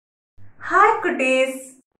Hi cuties.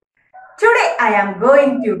 Today I am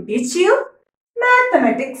going to teach you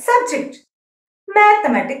mathematics subject.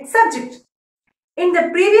 Mathematics subject. In the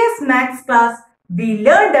previous maths class, we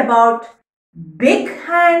learned about big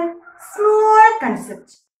and small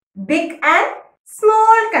concept. Big and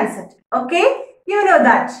small concept. Okay? You know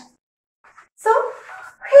that. So,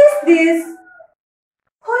 who is this?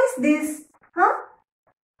 Who is this? Huh?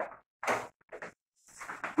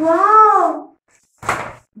 Wow!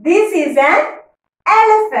 This is an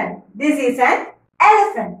elephant. This is an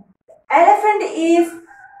elephant. Elephant is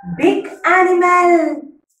big animal.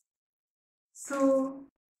 So,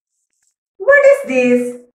 what is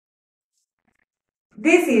this?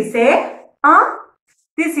 This is a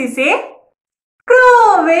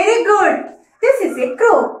crow. Very good. This is a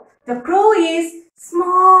crow. The crow is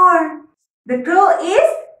small. The crow is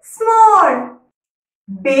small.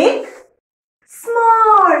 Big,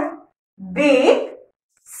 small. Big,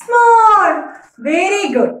 small.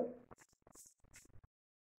 Very good.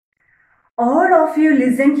 All of you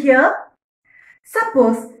listen here.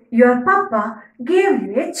 Suppose your papa gave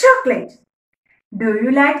you a chocolate. Do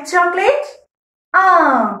you like chocolate?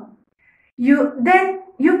 Then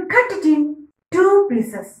you cut it in two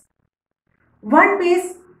pieces. One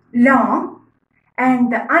piece long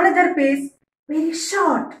and the another piece very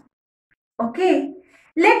short. Okay,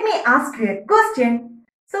 let me ask you a question.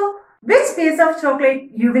 So, which piece of chocolate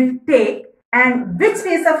you will take and which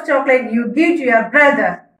piece of chocolate you give to your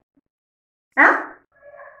brother? Huh?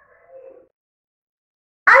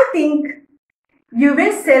 I think you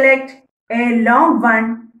will select a long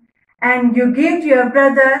one and you give to your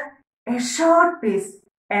brother a short piece.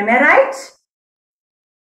 Am I right?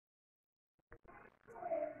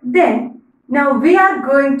 Then, now we are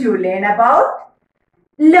going to learn about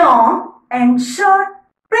long and short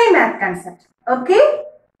pre-math concept. Okay?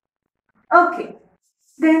 Okay.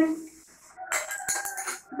 Then,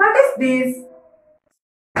 what is this?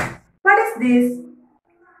 What is this?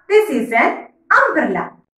 This is an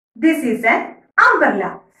umbrella. This is an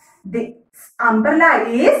umbrella. This umbrella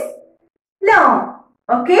is long.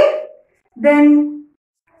 Okay? Then,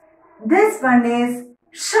 this one is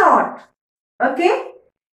short. Okay?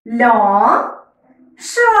 Long,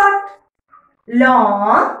 short.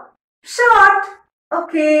 Long, short.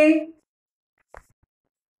 Okay.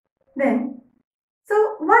 Then,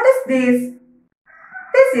 so what is this?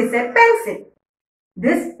 This is a pencil.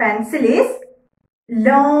 This pencil is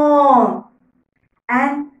long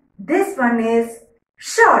and this one is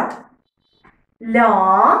short.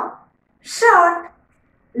 Long, short.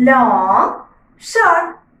 Long,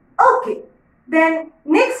 short. Okay. Then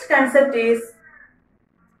next concept is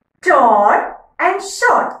tall and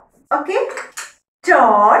short. Okay.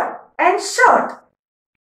 Tall and short.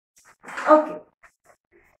 Okay.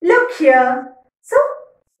 Look here. So,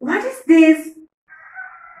 what is this?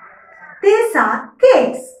 These are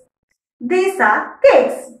cakes. These are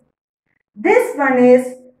cakes. This one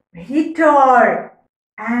is very tall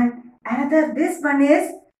and this one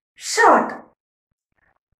is short.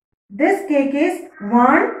 This cake is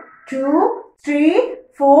 1, 2, 3,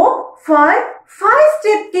 4, 5,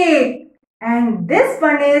 5-step cake. And this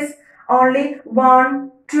one is only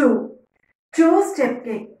 1, 2, 2-step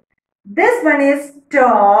cake. This one is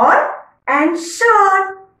tall and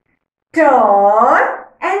short. Tall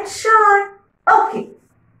and short. Okay.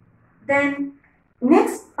 Then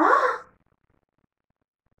next.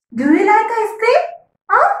 Do you like ice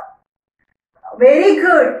cream? Very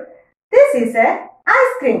good. This is an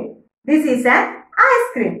ice cream. This is an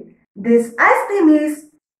ice cream. This ice cream is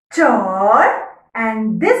tall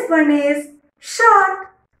and this one is short.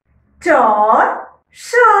 Tall,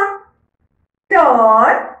 short.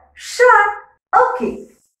 Tall, short. Okay.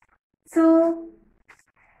 So,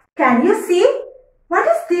 can you see? What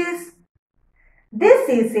is this? This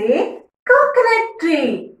is a coconut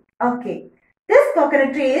tree. Okay. This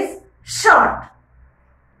coconut tree is short.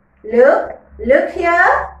 Look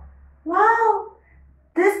here. Wow.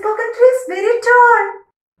 This coconut tree is very tall.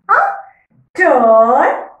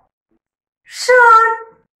 Tall, short.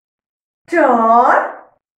 Tall,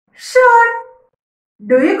 short.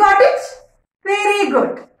 Do you got it? Very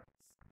good.